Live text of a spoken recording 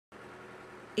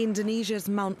Indonesia's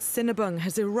Mount Sinabung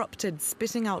has erupted,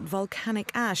 spitting out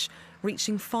volcanic ash,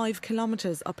 reaching 5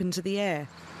 kilometres up into the air.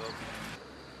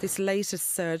 This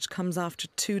latest surge comes after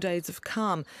 2 days of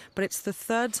calm, but it's the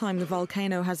third time the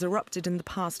volcano has erupted in the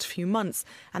past few months,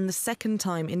 and the second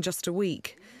time in just a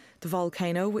week. The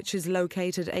volcano, which is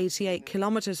located 88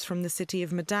 kilometres from the city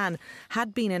of Medan,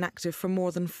 had been inactive for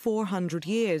more than 400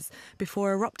 years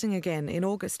before erupting again in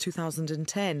August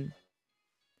 2010.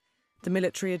 The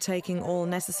military are taking all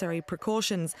necessary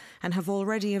precautions and have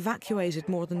already evacuated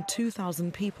more than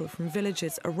 2,000 people from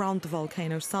villages around the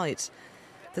volcano site.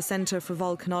 The Centre for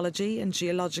Volcanology and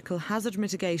Geological Hazard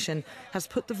Mitigation has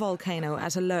put the volcano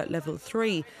at alert level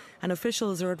 3, and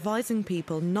officials are advising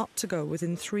people not to go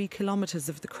within 3 kilometres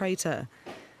of the crater.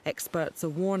 Experts are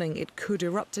warning it could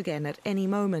erupt again at any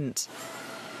moment.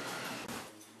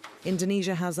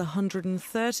 Indonesia has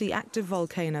 130 active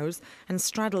volcanoes and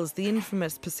straddles the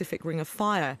infamous Pacific Ring of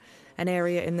Fire, an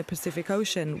area in the Pacific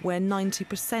Ocean where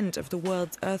 90% of the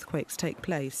world's earthquakes take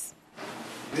place.